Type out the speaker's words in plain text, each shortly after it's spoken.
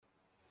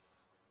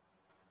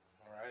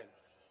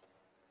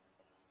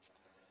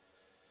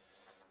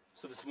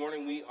So this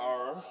morning we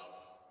are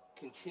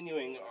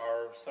continuing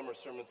our summer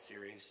sermon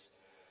series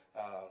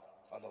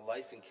on the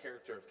life and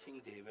character of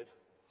King David.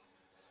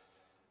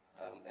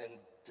 And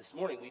this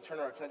morning we turn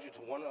our attention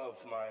to one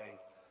of my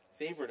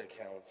favorite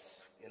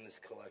accounts in this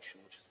collection,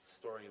 which is the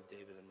story of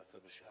David and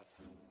Mephibosheth.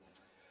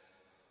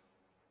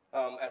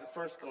 At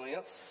first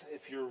glance,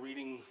 if you're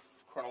reading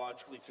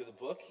chronologically through the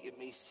book, it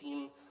may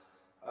seem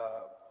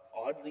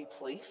oddly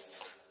placed,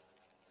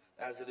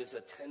 as it is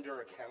a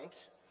tender account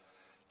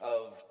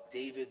of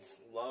David's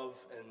love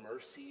and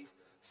mercy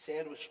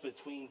sandwiched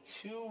between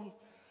two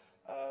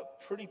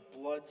pretty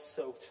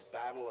blood-soaked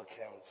battle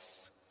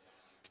accounts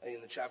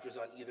in the chapters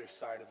on either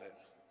side of it.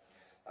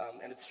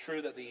 And it's true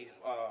that the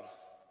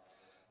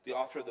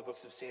author of the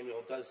books of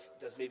Samuel does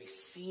maybe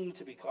seem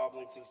to be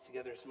cobbling things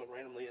together somewhat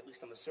randomly, at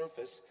least on the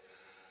surface.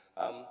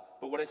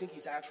 But what I think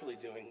he's actually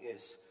doing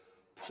is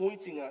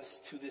pointing us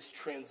to this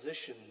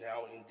transition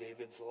now in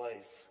David's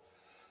life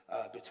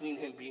between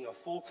him being a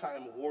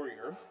full-time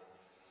warrior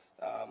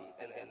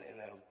and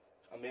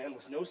a man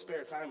with no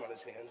spare time on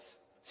his hands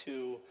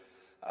to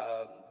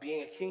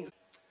being a king,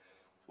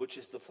 which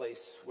is the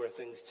place where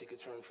things take a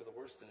turn for the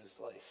worst in his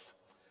life.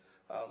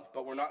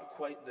 But we're not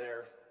quite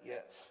there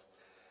yet.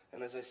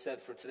 And as I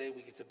said, for today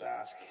we get to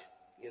bask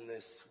in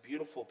this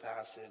beautiful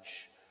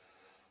passage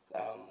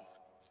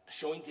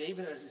showing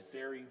David at his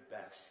very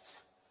best.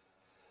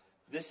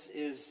 This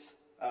is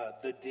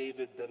the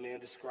David, the man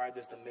described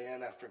as the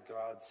man after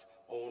God's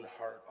own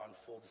heart, on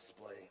full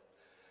display.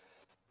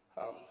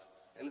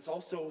 And it's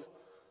also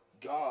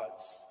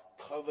God's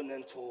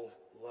covenantal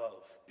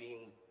love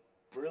being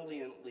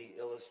brilliantly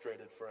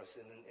illustrated for us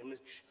in an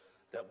image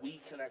that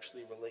we can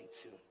actually relate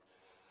to,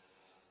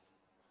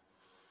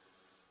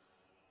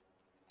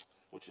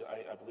 which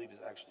I believe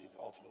is actually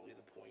ultimately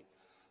the point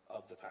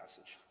of the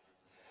passage.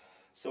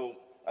 So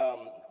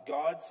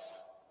God's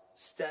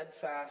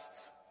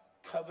steadfast,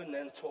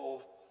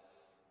 covenantal,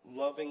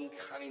 loving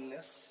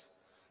kindness,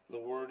 the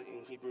word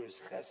in Hebrew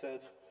is chesed,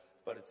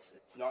 but it's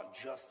not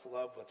just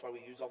love. That's why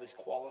we use all these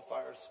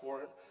qualifiers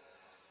for it.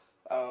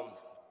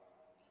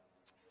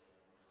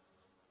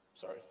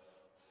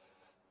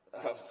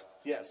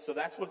 So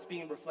that's what's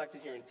being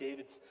reflected here in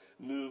David's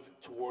move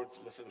towards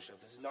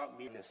Mephibosheth. This is not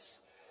meanness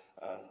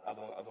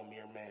of a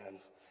mere man.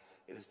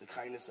 It is the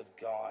kindness of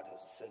God, as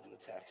it said in the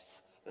text,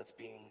 that's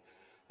being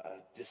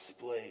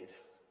displayed.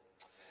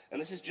 And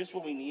this is just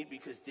what we need,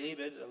 because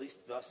David, at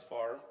least thus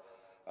far,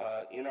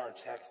 in our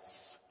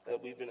texts that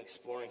we've been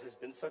exploring, has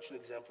been such an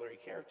exemplary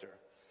character,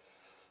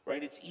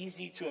 right? It's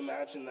easy to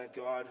imagine that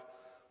God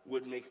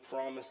would make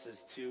promises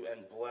to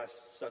and bless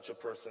such a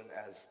person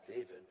as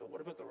David. But what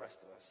about the rest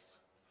of us?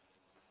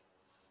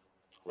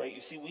 Right?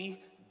 You see, we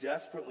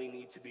desperately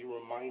need to be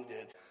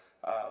reminded.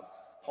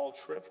 Paul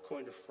Tripp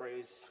coined a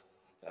phrase,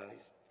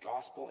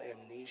 gospel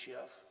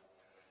amnesia,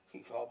 he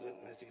called it,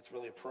 and I think it's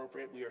really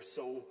appropriate. We are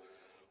so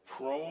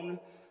prone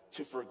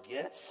to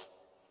forget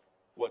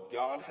what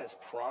God has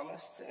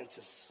promised and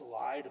to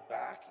slide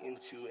back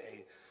into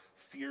a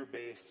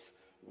fear-based,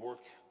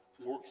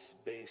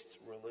 works-based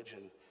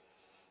religion.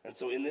 And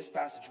so in this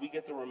passage, we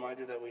get the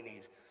reminder that we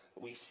need.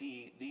 We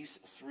see these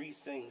three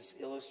things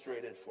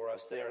illustrated for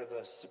us. They are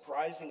the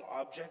surprising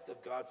object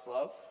of God's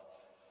love,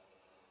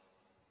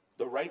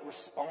 the right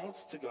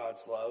response to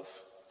God's love,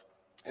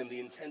 and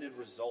the intended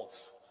result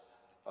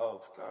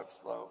of God's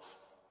love.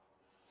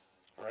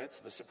 All right,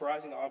 so the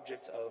surprising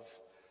object of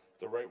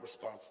the right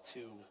response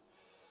to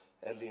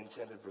and the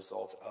intended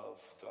result of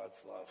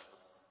God's love.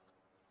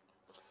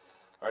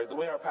 All right, the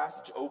way our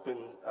passage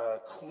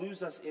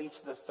clues us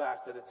into the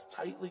fact that it's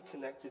tightly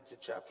connected to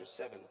chapter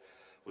 7,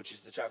 which is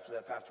the chapter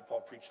that Pastor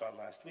Paul preached on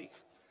last week.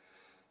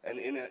 And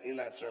in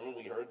that sermon,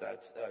 we heard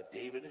that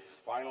David,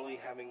 finally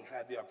having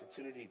had the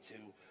opportunity to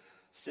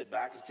sit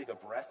back and take a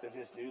breath in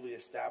his newly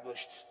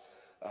established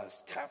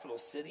capital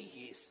city,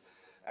 he's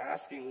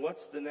asking,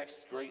 what's the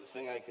next great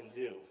thing I can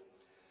do?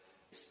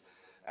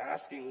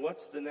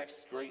 What's the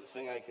next great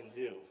thing I can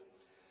do?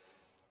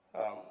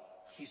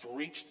 He's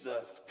reached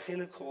the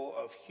pinnacle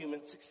of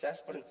human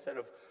success, but instead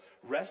of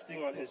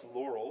resting on his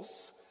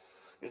laurels,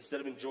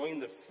 instead of enjoying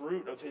the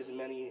fruit of his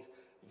many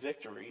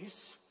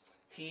victories,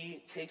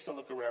 he takes a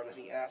look around and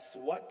he asks,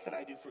 what can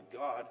I do for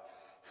God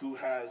who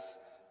has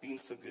been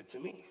so good to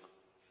me?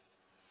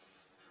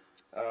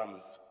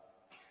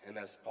 And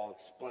as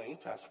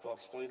Pastor Paul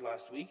explained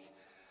last week,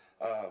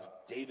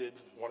 David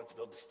wanted to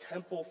build this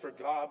temple for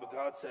God, but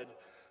God said,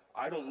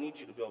 I don't need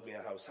you to build me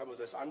a house. How about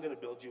this? I'm going to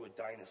build you a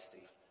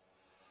dynasty.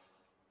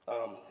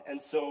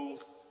 And so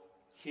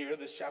here,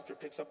 this chapter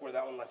picks up where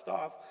that one left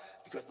off,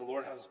 because the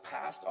Lord has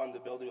passed on the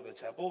building of the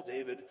temple.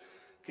 David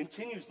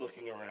continues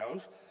looking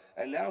around,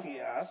 and now he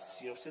asks,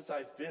 since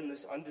I've been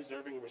this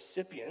undeserving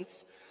recipient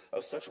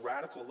of such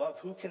radical love,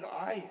 who can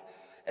I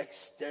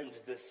extend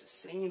this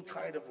same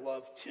kind of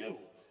love to?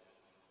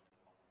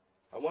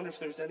 I wonder if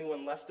there's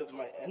anyone left of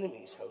my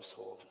enemy's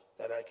household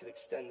that I could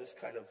extend this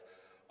kind of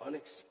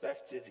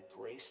unexpected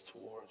grace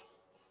toward.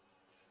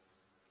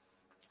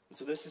 And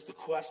so this is the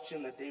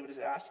question that David is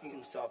asking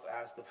himself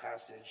as the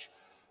passage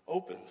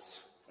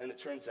opens. And it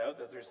turns out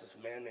that there's this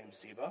man named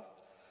Ziba,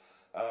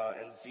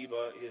 and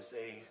Ziba is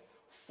a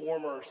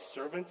former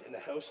servant in the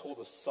household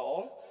of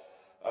Saul,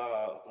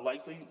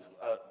 likely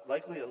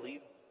a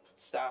lead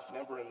staff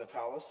member in the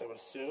palace, I would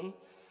assume,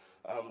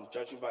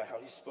 judging by how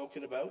he's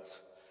spoken about.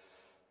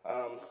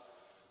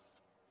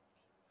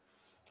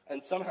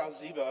 And somehow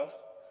Ziba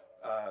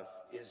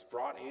is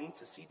brought in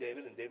to see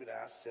David, and David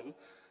asks him,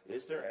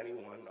 is there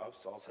anyone of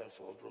Saul's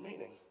household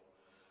remaining?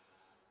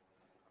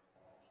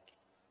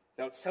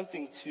 Now, it's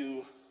tempting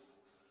to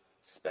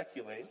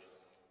speculate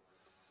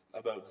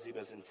about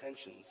Ziba's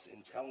intentions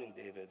in telling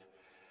David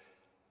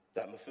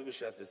that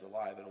Mephibosheth is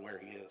alive and where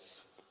he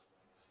is.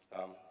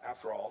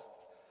 After all,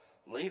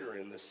 later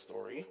in this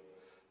story,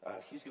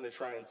 he's going to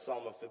try and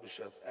sell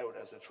Mephibosheth out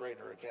as a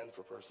traitor again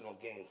for personal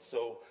gain.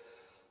 So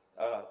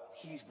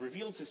he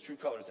reveals his true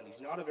colors, and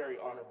he's not a very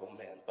honorable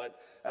man. But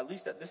at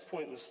least at this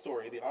point in the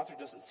story, the author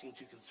doesn't seem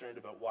too concerned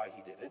about why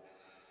he did it.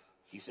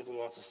 He simply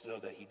wants us to know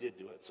that he did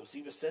do it. So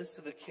Ziba says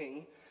to the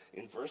king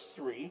in verse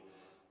 3,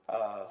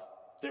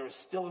 there is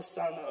still a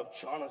son of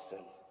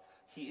Jonathan.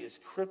 He is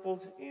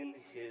crippled in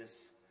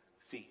his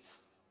feet.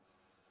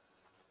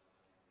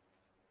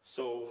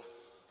 So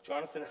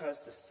Jonathan has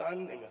the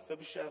son named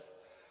Mephibosheth.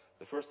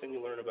 The first thing we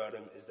learn about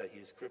him is that he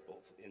is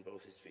crippled in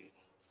both his feet.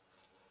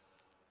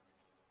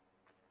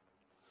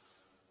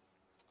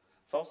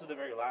 It's also the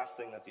very last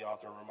thing that the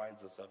author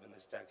reminds us of in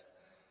this text.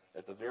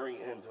 At the very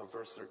end of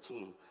verse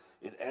 13,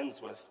 it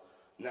ends with,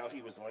 now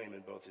he was lame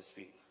in both his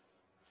feet.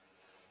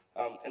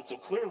 And so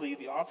clearly,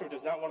 the author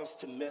does not want us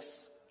to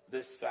miss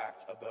this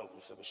fact about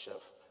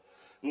Mephibosheth.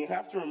 And you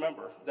have to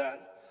remember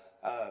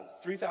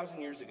that 3,000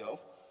 years ago,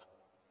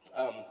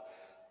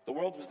 the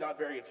world was not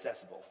very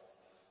accessible.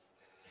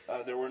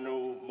 There were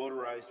no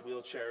motorized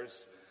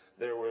wheelchairs.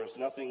 There was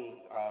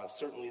nothing,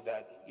 certainly,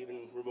 that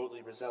even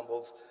remotely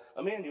resembled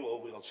a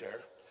manual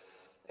wheelchair.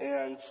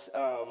 And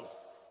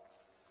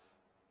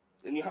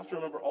you have to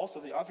remember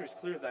also, the author is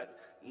clear that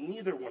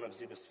neither one of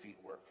Ziba's feet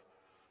work.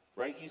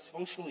 Right? He's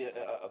functionally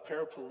a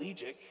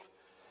paraplegic,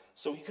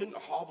 so he couldn't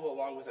hobble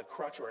along with a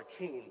crutch or a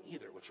cane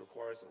either, which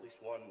requires at least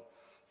one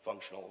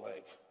functional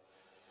leg.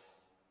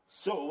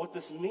 So what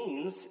this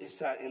means is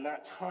that in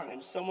that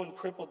time, someone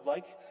crippled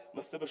like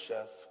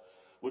Mephibosheth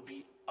would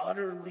be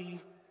utterly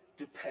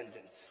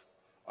dependent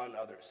on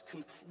others,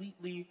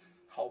 completely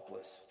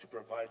helpless to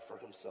provide for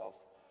himself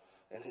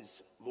and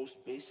his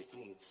most basic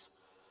needs.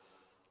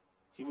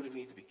 He would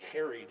need to be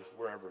carried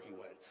wherever he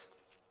went.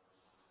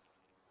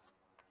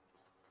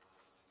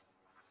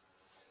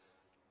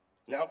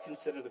 Now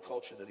consider the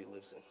culture that he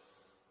lives in.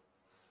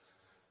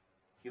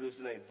 He lives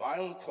in a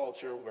violent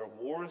culture where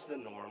war is the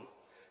norm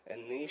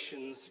and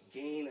nations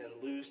gain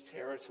and lose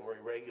territory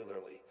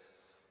regularly.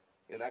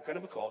 In that kind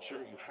of a culture,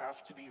 you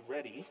have to be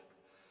ready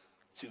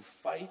to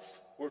fight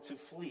or to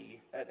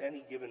flee at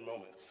any given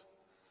moment.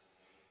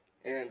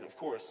 And of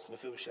course,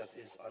 Mephibosheth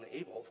is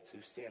unable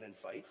to stand and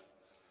fight.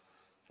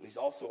 And he's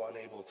also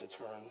unable to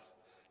turn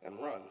and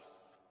run.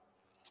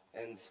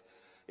 And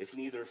if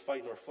neither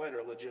fight nor flight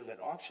are legitimate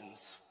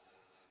options,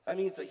 that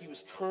means that he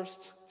was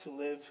cursed to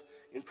live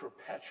in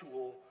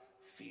perpetual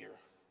fear.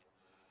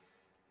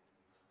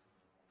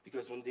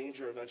 Because when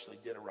danger eventually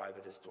did arrive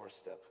at his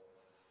doorstep,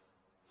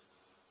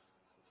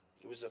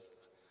 it was a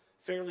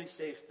fairly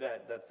safe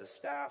bet that the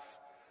staff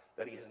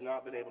that he has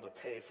not been able to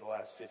pay for the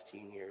last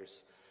 15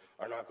 years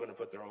are not going to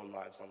put their own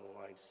lives on the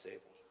line to save him.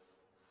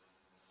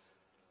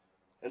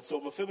 And so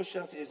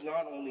Mephibosheth is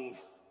not only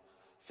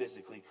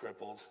physically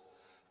crippled,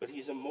 but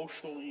he's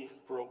emotionally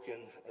broken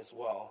as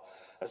well.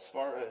 As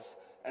far as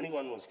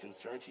anyone was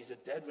concerned, he's a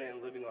dead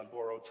man living on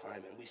borrowed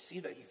time. And we see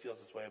that he feels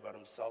this way about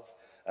himself,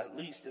 at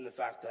least in the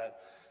fact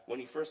that when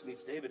he first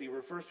meets David, he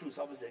refers to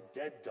himself as a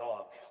dead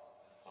dog.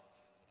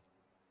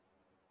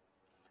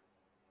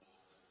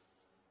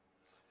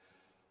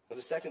 Now,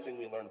 the second thing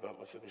we learn about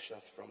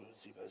Mephibosheth from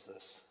Ziba is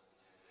this.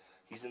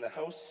 He's in the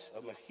house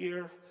of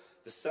Machir,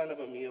 the son of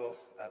Amiel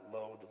at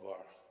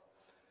Lo-debar.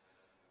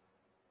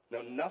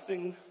 Now,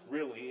 nothing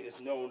really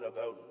is known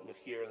about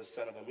Machir, the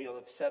son of Amiel,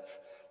 except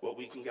what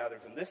we can gather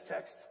from this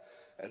text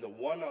and the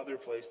one other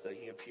place that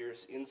he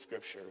appears in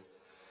Scripture,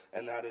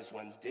 and that is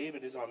when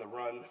David is on the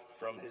run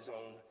from his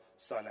own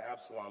son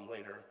Absalom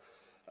later.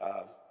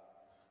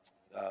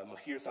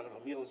 Machir, son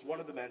of Amiel, is one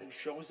of the men who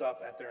shows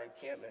up at their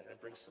encampment and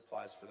brings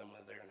supplies for them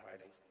when they're in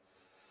hiding.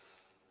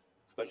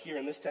 But here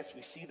in this text,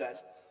 we see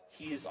that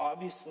he is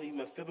obviously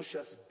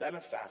Mephibosheth's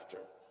benefactor.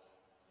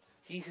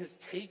 He has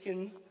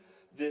taken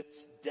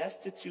this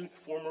destitute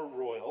former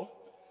royal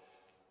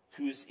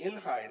who is in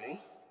hiding,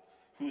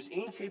 who is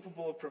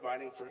incapable of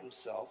providing for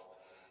himself,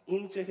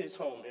 into his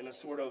home in a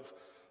sort of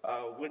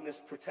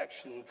witness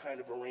protection kind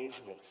of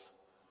arrangement.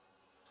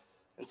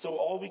 And so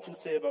all we can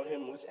say about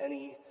him with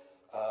any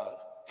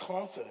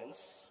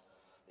confidence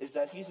is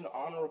that he's an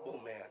honorable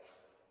man.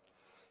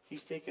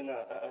 He's taken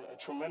a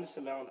tremendous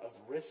amount of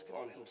risk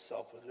on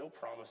himself with no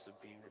promise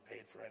of being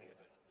repaid for any of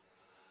it.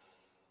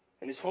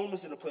 And his home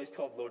is in a place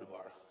called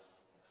Lo-debar,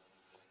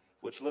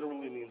 which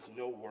literally means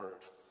no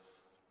word.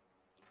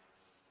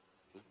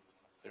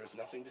 there's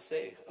nothing to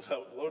say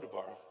about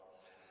Lodabar.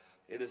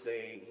 It is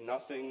a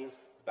nothing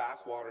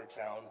backwater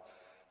town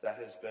that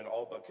has been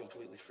all but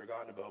completely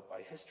forgotten about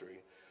by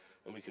history,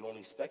 and we can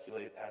only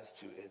speculate as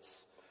to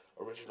its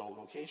original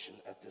location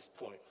at this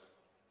point.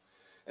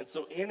 And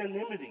so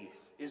anonymity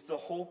is the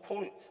whole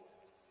point,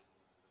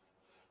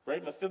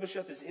 right?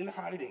 Mephibosheth is in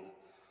hiding.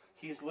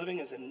 He is living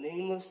as a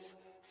nameless,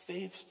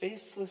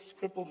 faceless,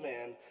 crippled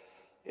man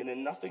in a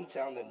nothing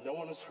town that no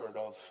one has heard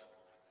of,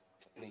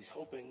 and he's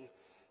hoping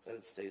that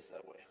it stays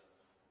that way.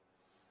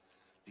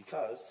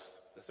 Because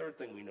the third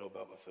thing we know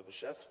about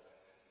Mephibosheth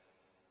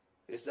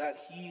is that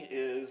he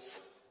is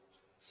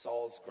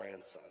Saul's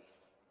grandson.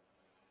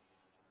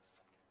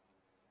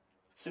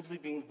 Simply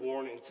being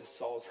born into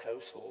Saul's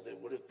household, it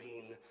would have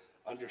been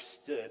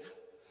understood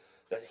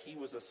that he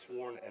was a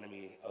sworn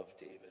enemy of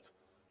David.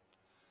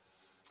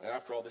 And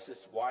after all, this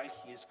is why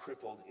he is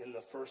crippled in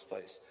the first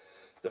place.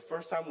 The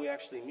first time we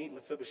actually meet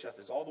Mephibosheth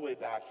is all the way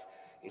back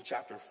in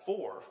chapter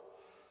 4.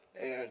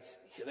 And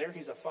there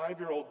he's a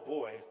 5-year-old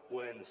boy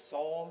when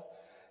Saul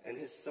and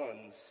his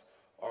sons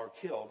are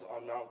killed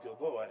on Mount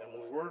Gilboa. And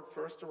when word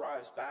first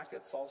arrives back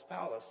at Saul's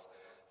palace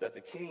that the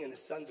king and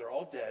his sons are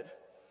all dead,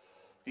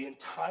 the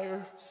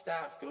entire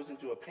staff goes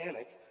into a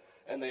panic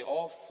and they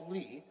all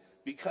flee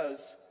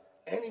because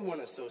anyone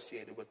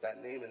associated with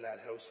that name in that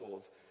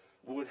household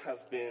would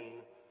have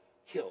been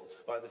killed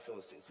by the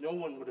Philistines. No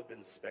one would have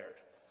been spared.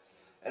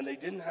 And they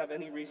didn't have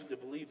any reason to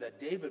believe that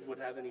David would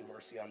have any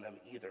mercy on them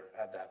either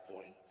at that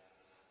point.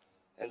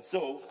 And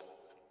so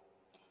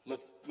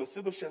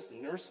Mephibosheth's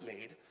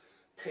nursemaid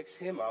picks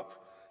him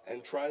up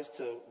and tries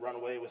to run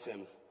away with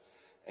him.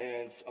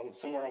 And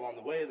somewhere along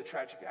the way, the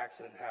tragic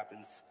accident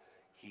happens.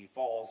 He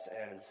falls,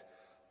 and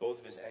both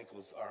of his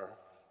ankles are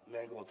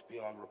mangled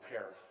beyond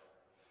repair.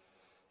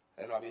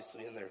 And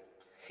obviously, in their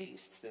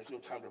haste, there's no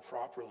time to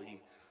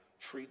properly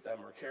treat them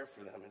or care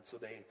for them. And so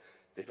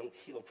they don't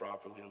heal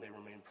properly, and they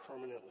remain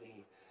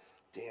permanently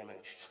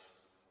damaged.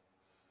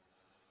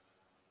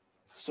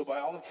 So by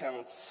all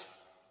accounts,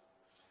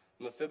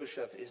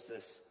 Mephibosheth is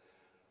this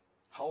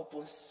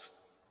helpless,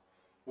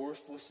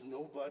 worthless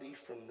nobody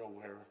from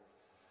nowhere,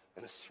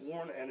 and a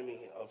sworn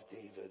enemy of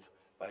David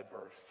by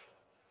birth.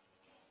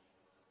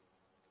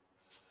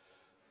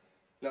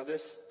 Now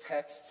this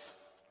text,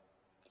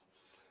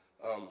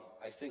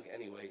 I think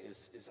anyway,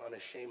 is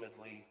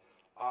unashamedly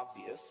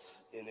obvious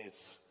in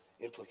its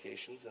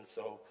implications, and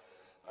so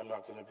I'm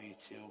not going to be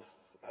too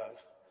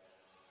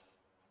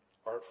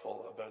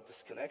artful about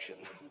this connection.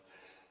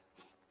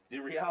 The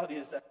reality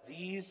is that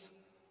these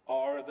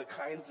are the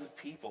kinds of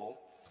people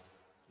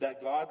that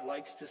God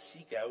likes to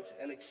seek out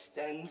and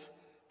extend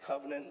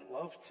covenant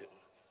love to.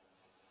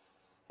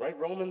 Right?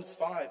 Romans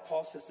 5,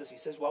 Paul says this. He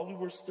says, while we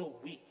were still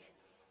weak,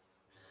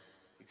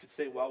 you could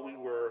say while we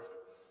were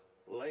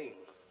lame,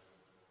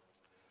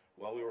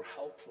 while we were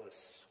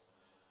helpless,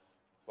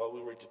 while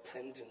we were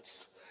dependent,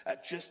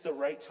 at just the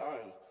right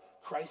time,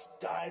 Christ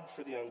died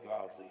for the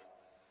ungodly.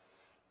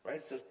 Right?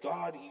 It says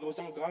God, he goes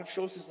on, God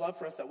shows his love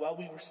for us that while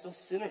we were still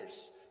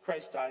sinners,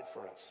 Christ died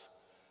for us.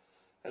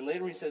 And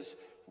later he says,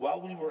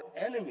 while we were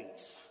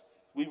enemies,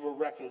 we were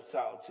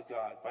reconciled to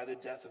God by the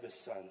death of his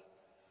son.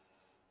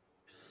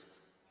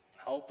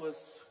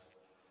 Helpless,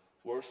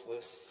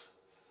 worthless,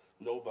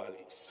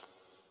 nobodies,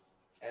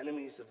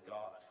 enemies of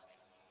God,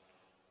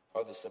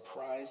 are the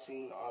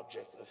surprising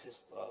object of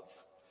his love,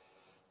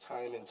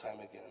 time and time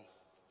again.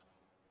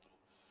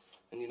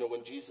 And you know,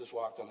 when Jesus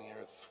walked on the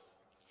earth,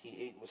 he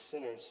ate with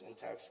sinners and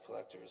tax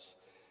collectors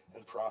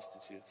and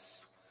prostitutes.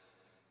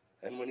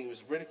 And when he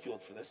was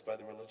ridiculed for this by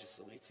the religious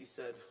elites, he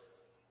said,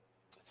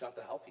 it's not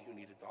the healthy who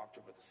need a doctor,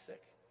 but the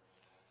sick.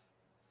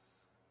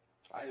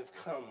 I have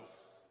come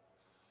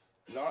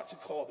not to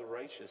call the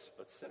righteous,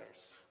 but sinners.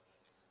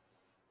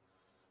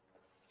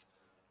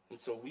 And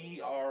so we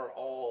are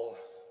all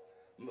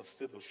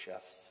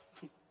Mephibosheths.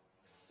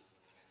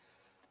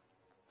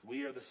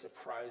 We are the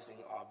surprising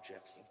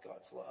objects of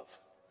God's love.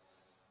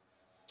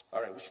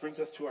 All right, which brings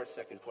us to our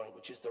second point,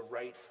 which is the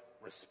right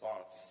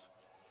response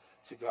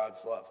to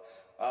God's love.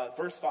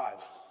 Verse 5.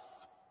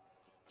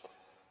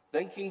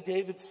 Then King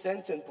David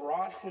sent and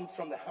brought him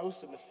from the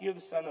house of Machir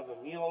the son of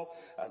Amiel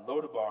at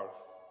Lodabar.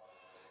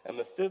 And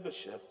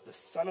Mephibosheth, the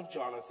son of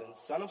Jonathan,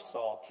 son of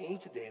Saul, came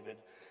to David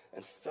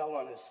and fell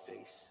on his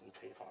face and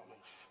paid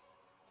homage.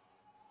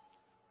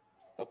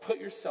 Now put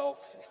yourself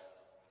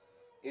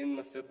in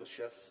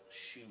Mephibosheth's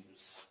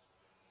shoes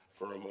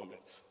for a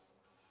moment.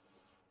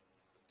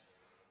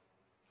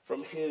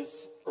 From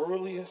his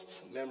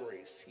earliest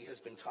memories, he has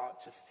been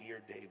taught to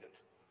fear David.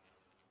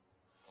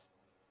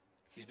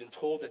 He's been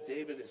told that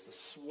David is the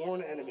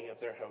sworn enemy of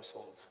their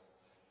household.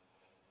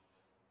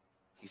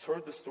 He's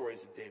heard the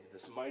stories of David,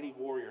 this mighty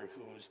warrior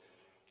who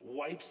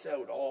wipes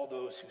out all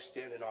those who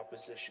stand in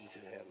opposition to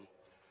him.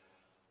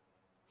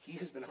 He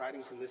has been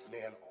hiding from this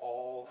man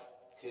all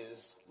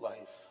his life.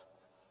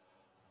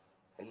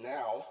 And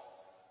now,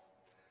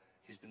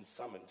 he's been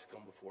summoned to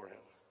come before him.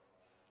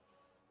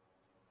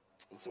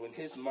 And so in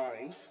his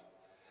mind,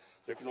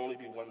 there can only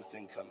be one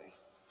thing coming.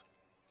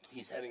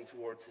 He's heading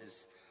towards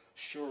his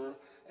sure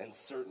and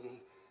certain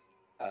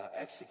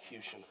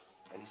execution.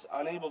 And he's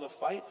unable to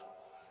fight,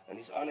 and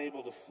he's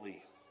unable to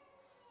flee.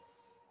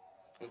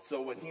 And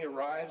so when he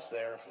arrives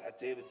there at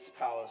David's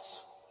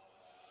palace,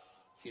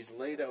 he's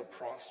laid out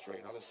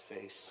prostrate on his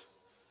face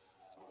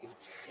in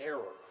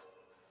terror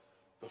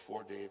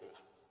before David.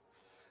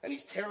 And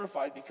he's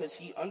terrified because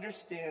he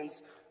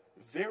understands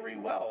very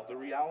well the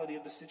reality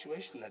of the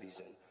situation that he's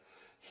in.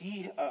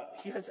 He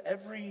has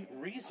every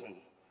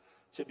reason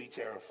to be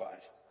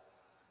terrified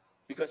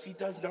because he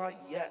does not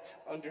yet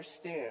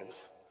understand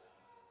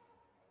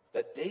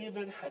that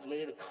David had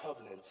made a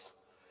covenant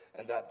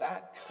and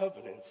that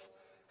covenant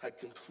had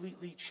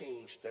completely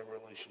changed their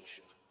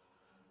relationship.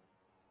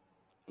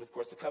 And of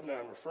course, the covenant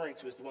I'm referring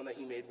to is the one that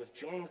he made with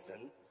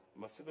Jonathan,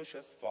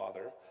 Mephibosheth's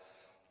father,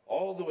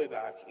 all the way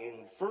back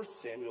in 1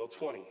 Samuel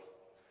 20,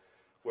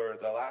 where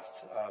the last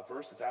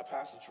verse of that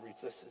passage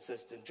reads this. It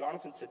says, "Then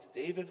Jonathan said to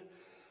David,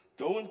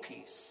 'Go in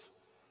peace,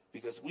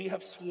 because we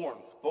have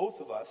sworn, both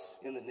of us,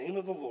 in the name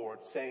of the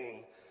Lord,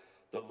 saying,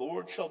 the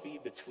Lord shall be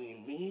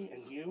between me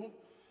and you,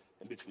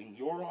 and between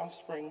your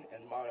offspring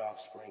and my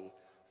offspring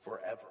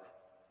forever.'"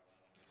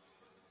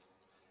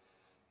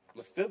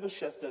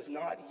 Mephibosheth does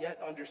not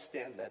yet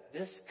understand that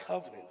this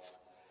covenant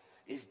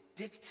is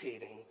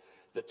dictating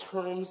the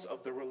terms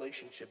of the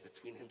relationship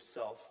between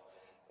himself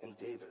and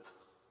David.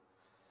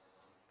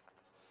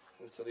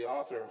 And so the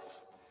author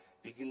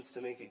begins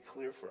to make it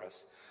clear for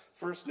us.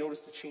 First, notice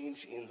the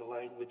change in the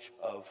language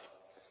of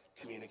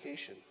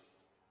communication.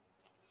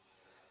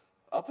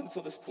 Up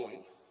until this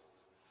point,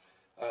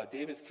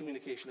 David's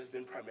communication has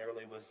been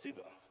primarily with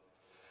Ziba.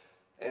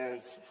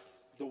 And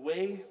the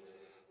way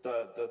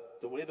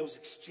those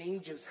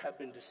exchanges have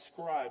been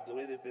described, the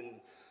way they've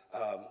been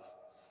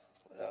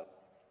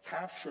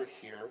captured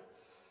here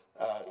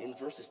in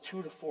verses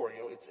 2 to 4,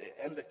 it's,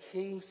 "And the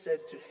king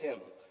said to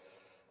him,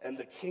 and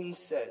the king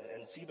said,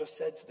 and Ziba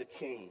said to the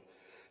king,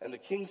 and the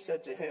king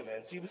said to him,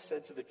 and Ziba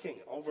said to the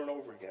king," over and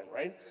over again,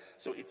 right?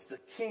 So it's the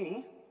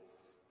king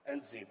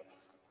and Ziba.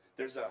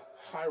 There's a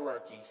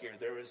hierarchy here.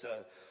 There's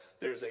a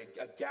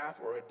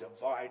gap or a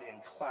divide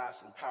in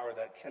class and power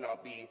that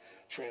cannot be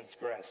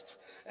transgressed.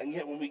 And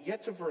yet when we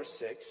get to verse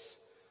 6,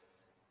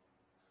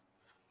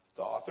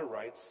 the author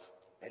writes,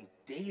 "And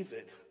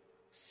David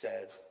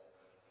said,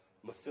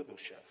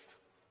 Mephibosheth."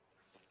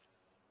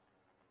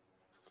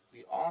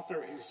 The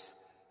author is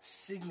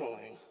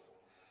signaling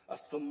a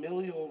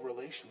familial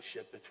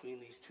relationship between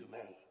these two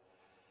men.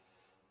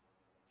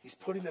 He's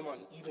putting them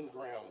on even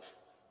ground.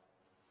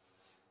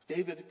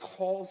 David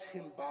calls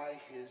him by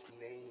his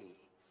name,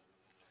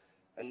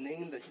 a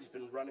name that he's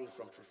been running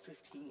from for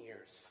 15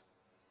 years.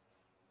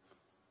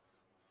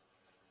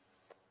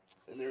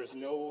 And there is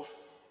no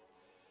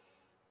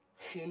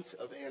hint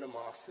of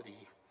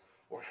animosity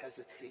or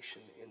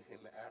hesitation in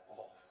him at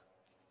all.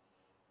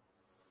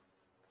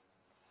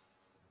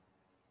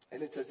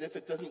 And it's as if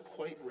it doesn't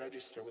quite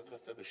register with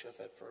Mephibosheth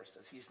at first,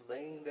 as he's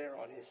laying there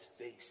on his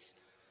face,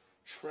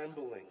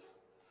 trembling,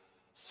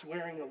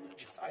 swearing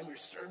allegiance. "I'm your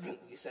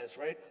servant," he says,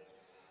 right?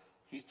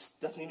 He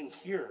doesn't even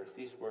hear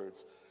these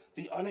words.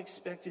 The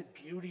unexpected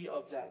beauty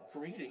of that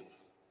greeting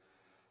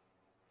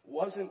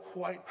wasn't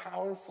quite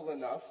powerful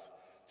enough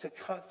to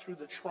cut through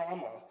the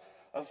trauma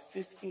of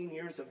 15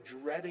 years of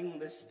dreading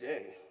this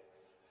day.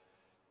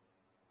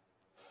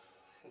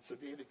 And so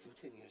David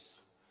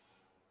continues.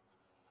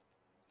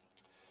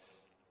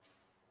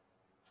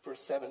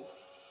 Verse 7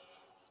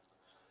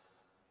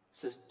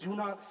 says, "Do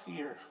not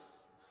fear,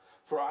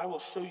 for I will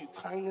show you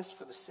kindness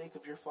for the sake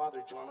of your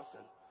father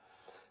Jonathan,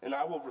 and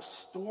I will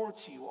restore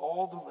to you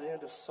all the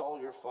land of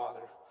Saul your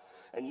father,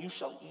 and you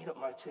shall eat at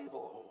my table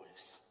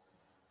always."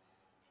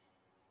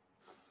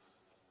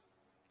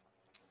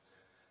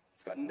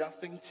 It's got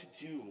nothing to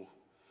do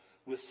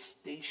with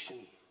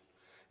station.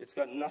 It's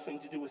got nothing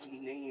to do with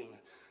name.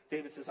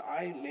 David says,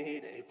 "I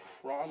made a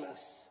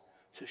promise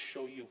to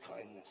show you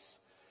kindness,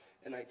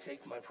 and I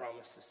take my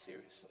promises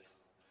seriously."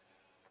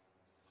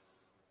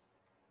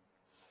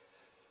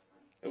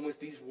 And with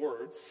these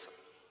words,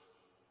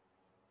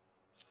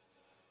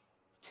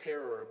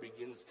 terror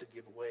begins to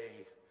give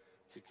way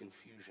to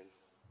confusion.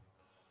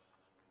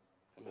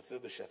 And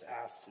Mephibosheth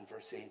asks in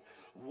verse 8,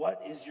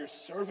 "What is your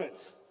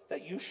servant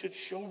that you should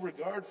show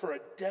regard for a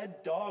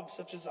dead dog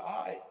such as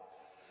I?"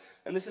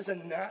 And this is a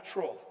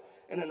natural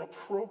and an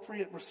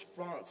appropriate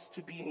response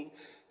to being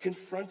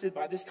confronted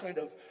by this kind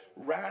of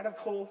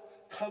radical,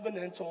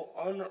 covenantal,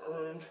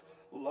 unearned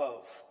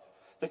love.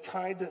 The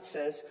kind that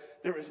says,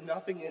 there is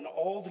nothing in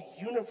all the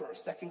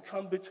universe that can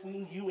come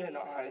between you and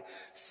I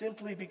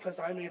simply because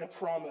I made a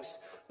promise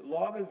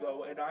long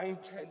ago and I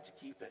intend to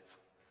keep it.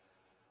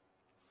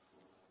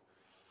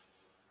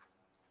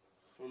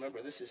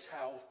 Remember, this is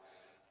how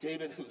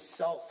David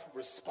himself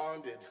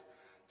responded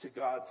to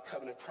God's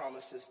covenant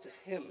promises to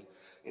him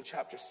in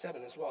chapter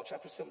 7 as well.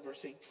 Chapter 7,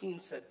 verse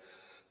 18 said,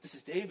 this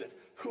is David,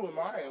 "Who am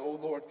I, O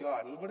Lord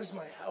God, and what is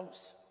my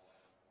house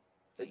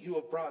that you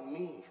have brought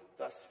me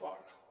thus far?"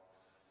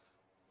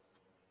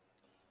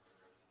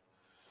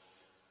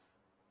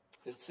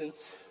 And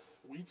since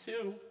we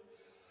too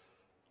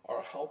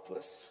are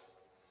helpless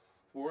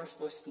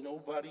worthless,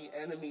 nobody,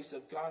 enemies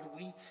of God,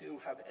 we too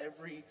have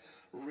every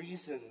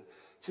reason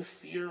to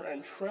fear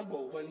and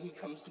tremble when he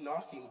comes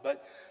knocking.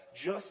 But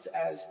just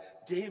as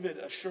David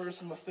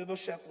assures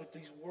Mephibosheth with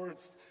these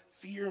words,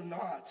 fear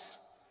not,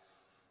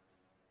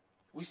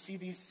 we see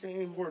these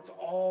same words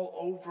all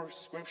over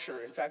Scripture.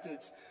 In fact, in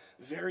its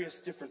various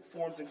different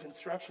forms and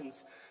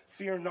constructions,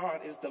 fear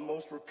not is the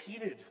most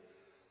repeated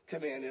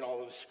command in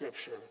all of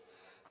Scripture.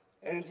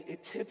 And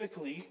it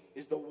typically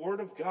is the word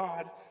of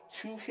God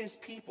to his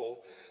people,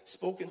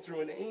 spoken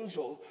through an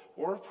angel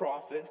or a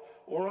prophet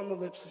or on the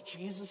lips of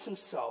Jesus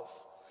himself.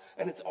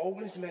 And it's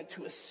always meant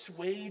to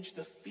assuage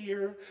the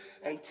fear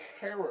and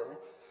terror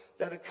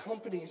that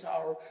accompanies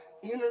our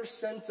inner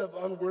sense of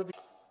unworthiness,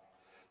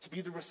 to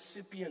be the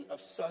recipient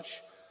of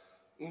such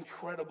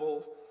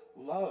incredible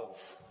love.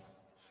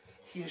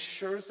 He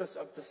assures us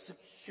of the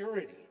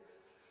security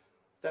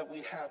that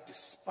we have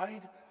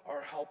despite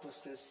our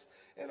helplessness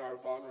and our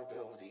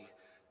vulnerability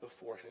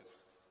before him.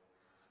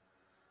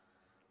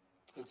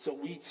 And so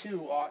we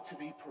too ought to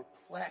be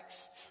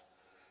perplexed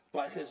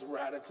by his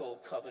radical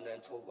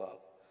covenantal love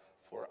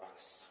for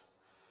us.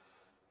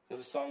 And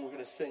the song we're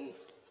going to sing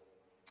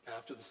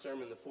after the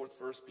sermon, the fourth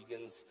verse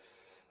begins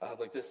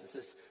like this. It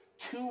says,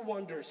 "Two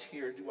wonders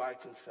here do I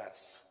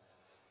confess,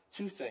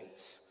 two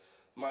things,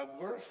 my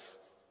worth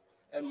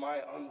and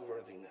my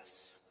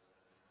unworthiness."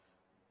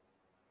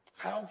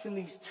 How can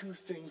these two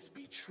things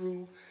be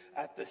true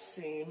at the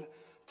same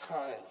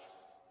time?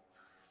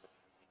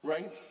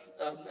 Right?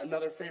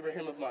 Another favorite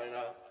hymn of mine,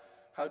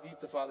 How Deep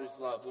the Father's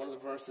Love. One of the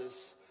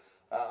verses,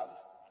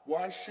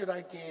 why should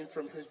I gain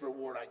from his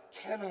reward? I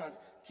cannot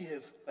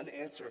give an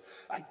answer.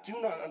 I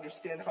do not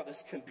understand how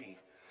this can be.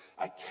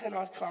 I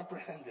cannot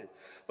comprehend it.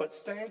 But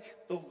thank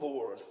the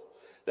Lord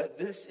that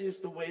this is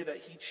the way that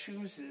he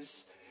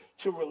chooses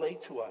to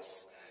relate to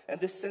us. And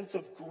this sense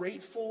of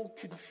grateful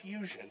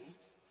confusion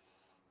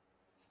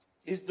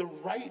is the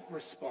right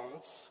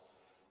response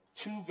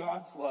to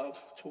God's love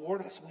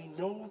toward us. We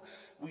know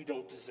we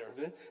don't deserve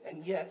it,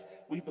 and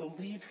yet we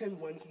believe him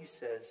when he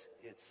says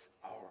it's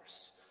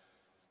ours.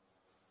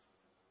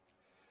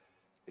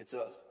 It's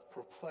a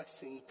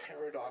perplexing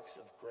paradox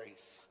of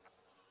grace.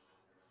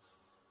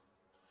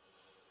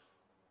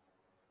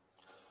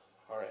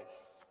 All right.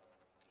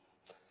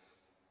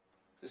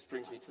 This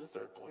brings me to the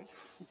third point,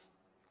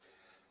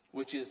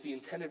 which is the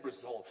intended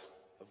result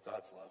of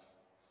God's love.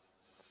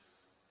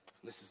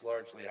 This is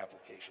largely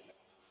application.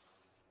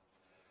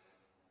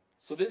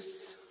 So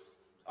this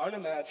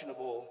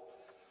unimaginable,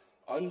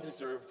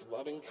 undeserved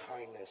loving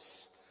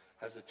kindness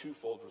has a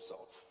twofold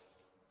result.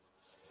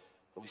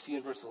 We see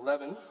in verse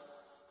 11,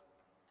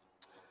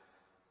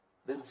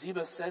 then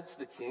Ziba said to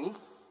the king,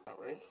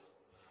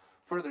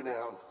 further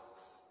down,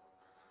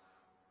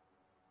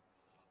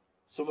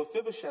 so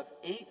Mephibosheth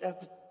ate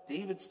at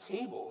David's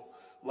table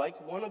like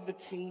one of the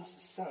king's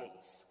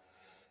sons.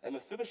 And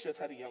Mephibosheth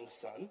had a young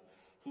son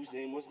whose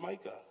name was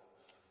Micah.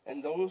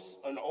 And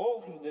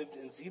all who lived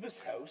in Ziba's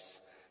house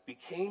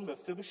became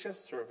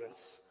Mephibosheth's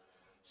servants.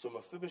 So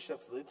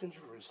Mephibosheth lived in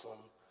Jerusalem,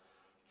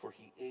 for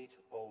he ate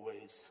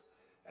always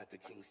at the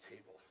king's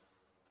table.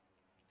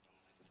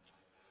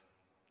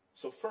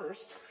 So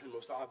first, and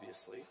most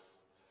obviously,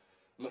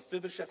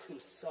 Mephibosheth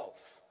himself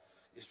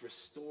is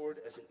restored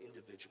as an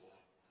individual.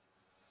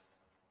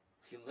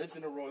 He lives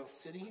in a royal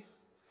city.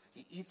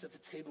 He eats at the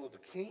table of the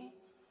king,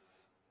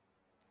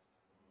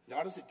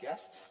 not as a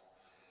guest,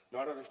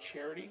 not out of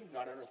charity,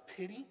 not out of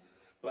pity,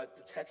 but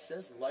the text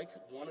says, like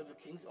one of the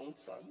king's own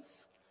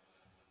sons.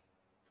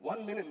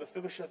 1 minute,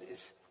 Mephibosheth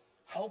is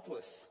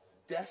helpless,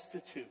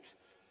 destitute,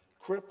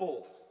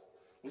 crippled,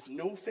 with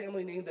no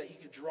family name that he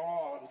could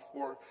draw on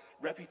for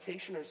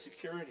reputation or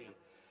security.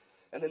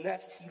 And the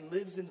next, he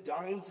lives and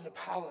dines in a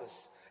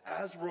palace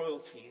as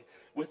royalty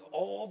with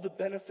all the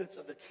benefits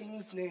of the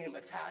king's name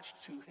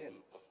attached to him.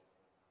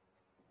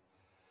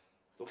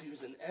 Though he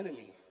was an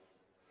enemy,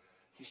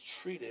 he's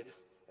treated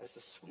as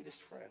the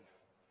sweetest friend.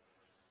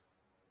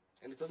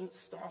 And it doesn't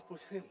stop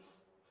with him.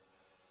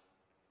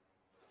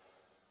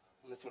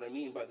 And that's what I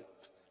mean by the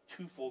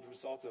twofold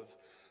result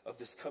of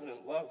this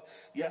covenant love.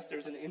 Yes,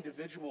 there's an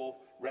individual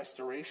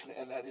restoration,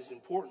 and that is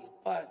important,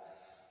 but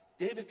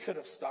David could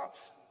have stopped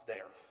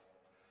there,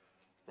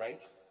 right?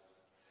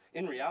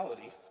 In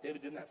reality,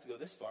 David didn't have to go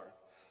this far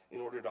in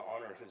order to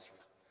honor his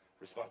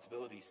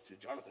responsibilities to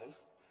Jonathan.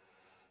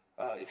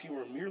 If he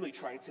were merely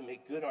trying to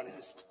make good on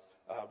his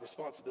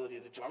responsibility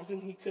to Jonathan,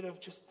 he could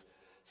have just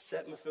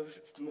set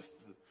Mephibosheth.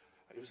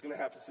 It was going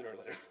to happen sooner or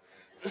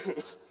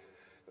later.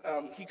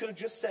 He could have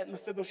just set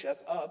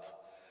Mephibosheth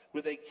up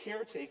with a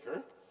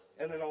caretaker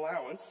and an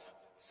allowance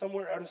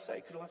somewhere out of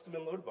sight. Could have left him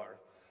in Lodabar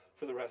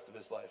for the rest of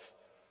his life.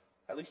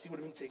 At least he would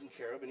have been taken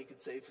care of, and he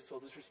could say he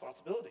fulfilled his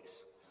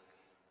responsibilities.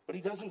 But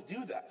he doesn't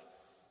do that,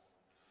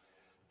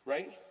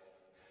 right?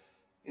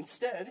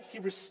 Instead, he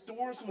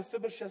restores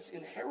Mephibosheth's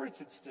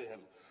inheritance to him.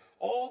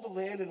 All the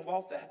land and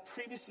wealth that had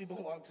previously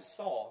belonged to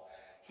Saul,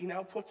 he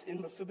now puts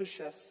in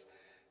Mephibosheth's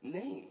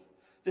name.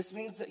 This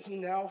means that he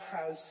now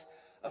has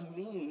a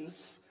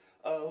means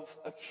of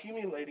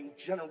accumulating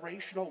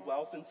generational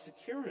wealth and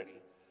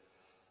security.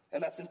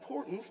 And that's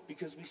important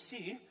because we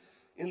see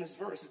in this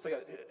verse, it's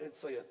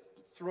like a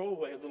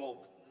throwaway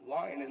little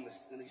line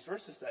in these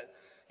verses, that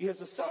he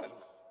has a son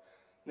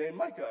named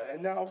Micah,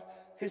 and now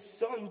his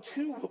son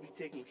too will be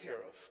taken care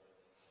of.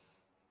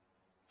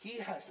 He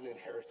has an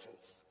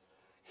inheritance.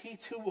 He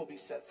too will be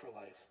set for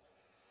life.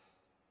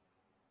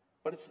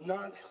 But it's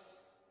not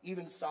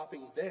even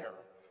stopping there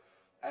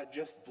at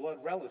just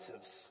blood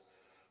relatives,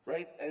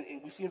 right?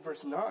 And we see in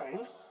verse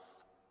 9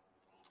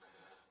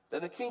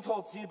 that the king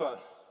called Ziba,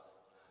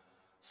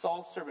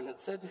 Saul's servant, and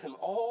said to him,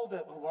 "All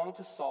that belonged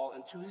to Saul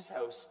and to his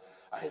house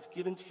I have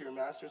given to your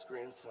master's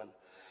grandson.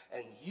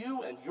 And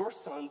you and your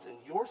sons and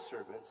your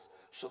servants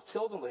shall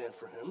till the land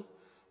for him,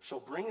 shall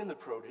bring in the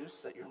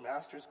produce, that your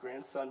master's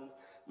grandson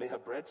may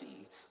have bread to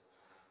eat.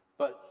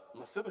 But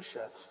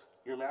Mephibosheth,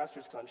 your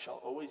master's son, shall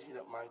always eat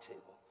at my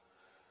table."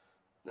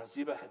 Now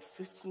Ziba had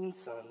 15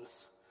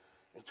 sons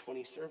and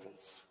 20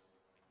 servants.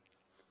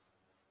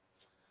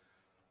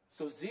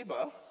 So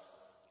Ziba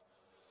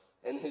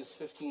and his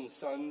 15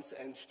 sons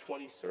and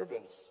 20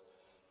 servants,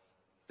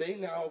 they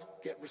now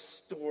get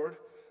restored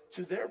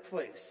to their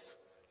place,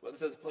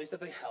 the place that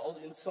they held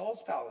in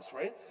Saul's palace,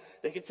 right?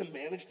 They get to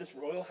manage this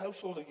royal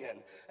household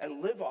again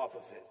and live off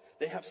of it.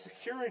 They have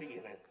security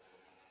in it,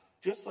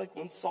 just like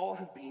when Saul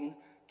had been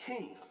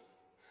king.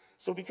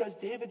 So because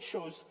David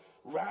shows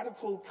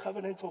radical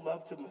covenantal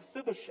love to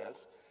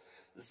Mephibosheth,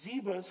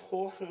 Ziba's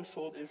whole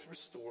household is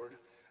restored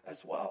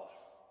as well.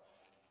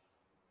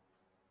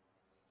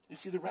 You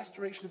see, the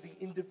restoration of the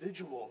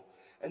individual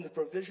and the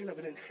provision of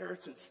an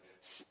inheritance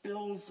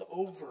spills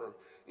over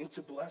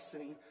into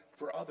blessing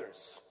for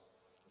others.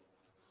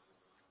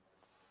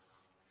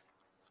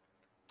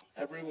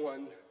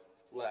 Everyone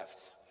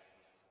left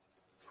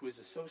who is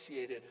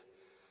associated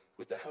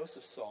with the house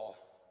of Saul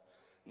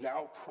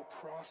now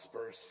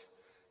prospers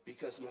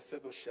because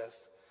Mephibosheth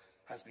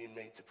has been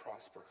made to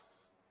prosper.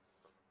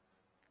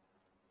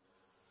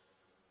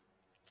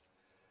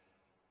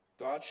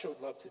 God showed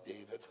love to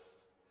David,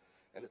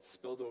 and it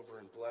spilled over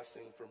in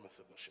blessing for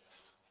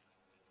Mephibosheth.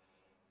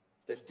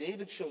 Then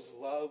David shows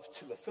love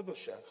to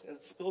Mephibosheth, and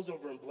it spills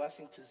over in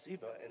blessing to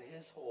Ziba and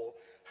his whole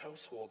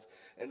household,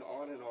 and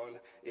on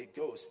it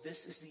goes.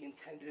 This is the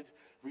intended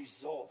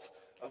result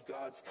of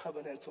God's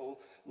covenantal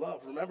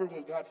love. Remember,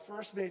 when God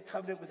first made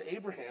covenant with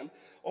Abraham,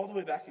 all the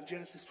way back in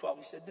Genesis 12,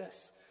 he said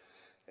this,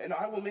 "And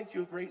I will make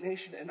you a great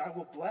nation, and I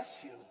will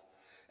bless you,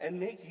 and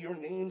make your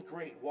name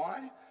great."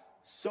 Why?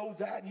 So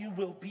that you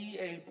will be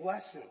a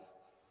blessing.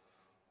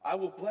 I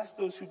will bless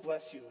those who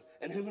bless you,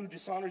 and him who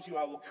dishonors you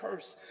I will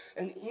curse.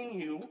 And in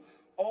you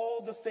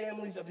all the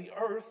families of the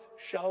earth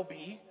shall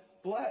be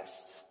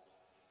blessed.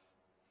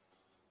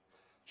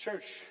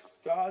 Church,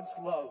 God's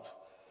love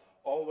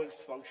always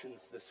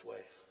functions this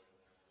way.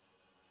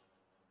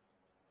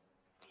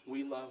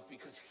 We love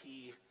because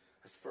he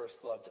has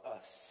first loved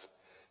us.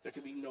 There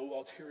can be no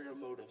ulterior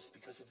motives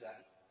because of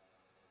that.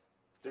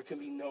 There can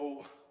be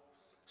no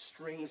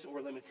strings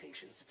or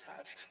limitations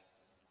attached.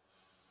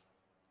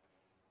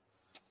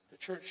 The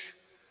church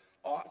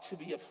ought to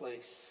be a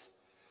place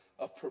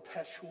of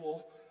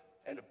perpetual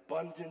and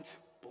abundant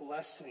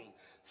blessing,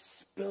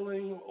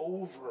 spilling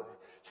over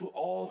to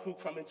all who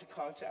come into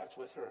contact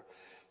with her.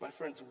 My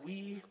friends,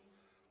 we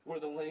were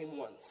the lame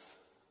ones.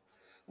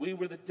 We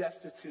were the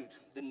destitute,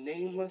 the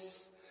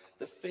nameless,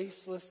 the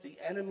faceless, the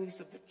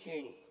enemies of the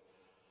King.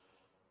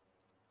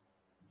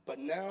 But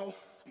now,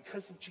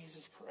 because of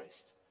Jesus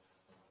Christ,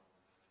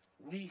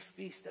 we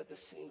feast at the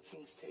same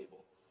King's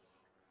table.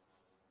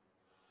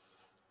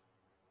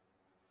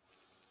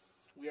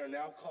 We are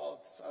now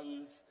called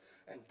sons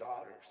and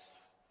daughters.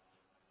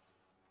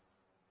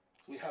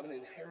 We have an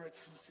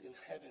inheritance in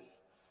heaven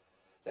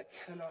that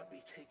cannot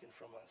be taken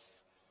from us,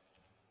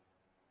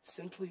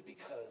 simply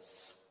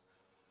because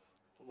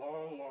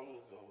long, long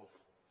ago,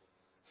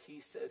 he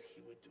said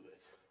he would do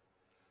it,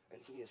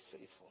 and he is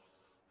faithful.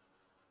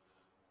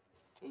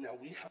 And now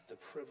we have the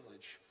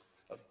privilege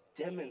of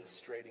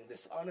demonstrating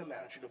this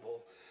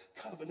unimaginable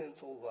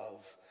covenantal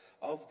love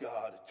of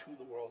God to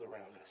the world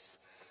around us.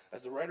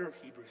 As the writer of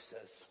Hebrews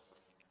says,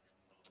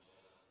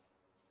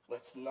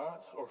 let's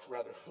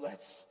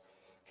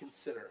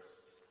consider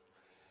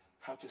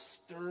how to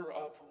stir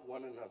up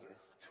one another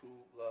to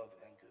love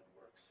and good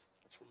works.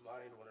 Let's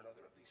remind one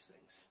another of these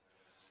things.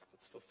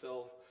 Let's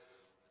fulfill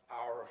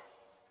our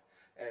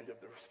end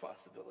of the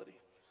responsibility.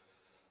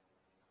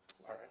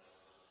 All right.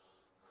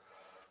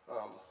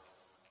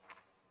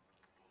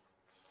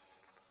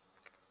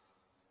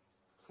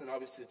 And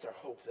obviously it's our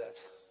hope that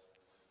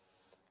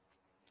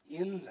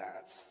in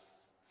that,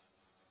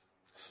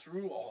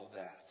 through all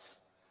that,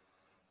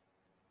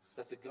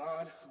 that the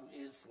God who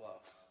is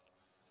love,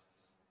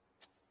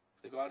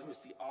 the God who is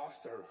the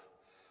author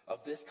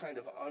of this kind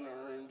of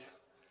unearned,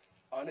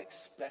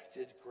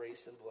 unexpected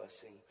grace and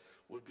blessing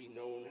would be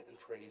known and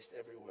praised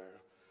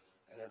everywhere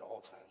and at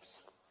all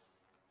times.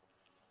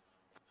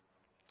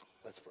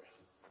 Let's pray.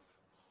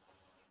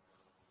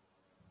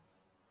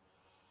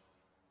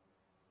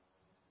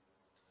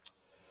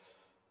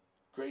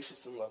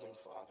 Gracious and loving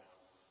Father,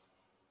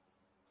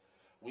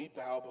 we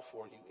bow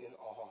before you in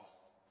awe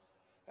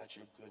at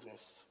your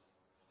goodness,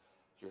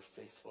 your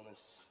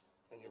faithfulness,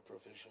 and your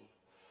provision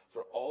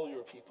for all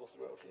your people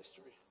throughout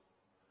history.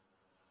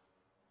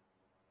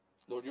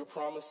 Lord, your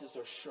promises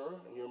are sure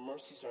and your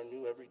mercies are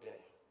new every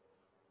day.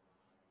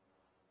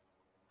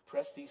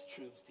 Press these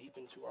truths deep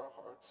into our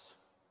hearts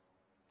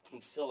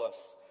and fill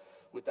us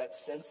with that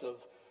sense of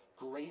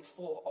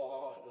grateful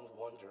awe and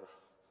wonder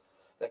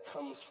that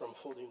comes from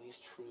holding these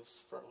truths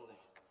firmly.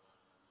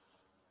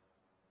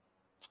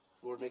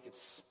 Lord, make it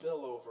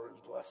spill over in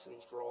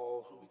blessings for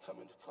all who we come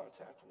into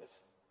contact with.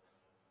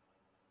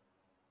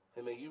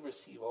 And may you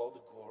receive all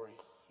the glory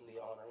and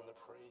the honor and the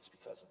praise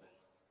because of it.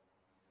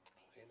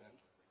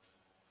 Amen.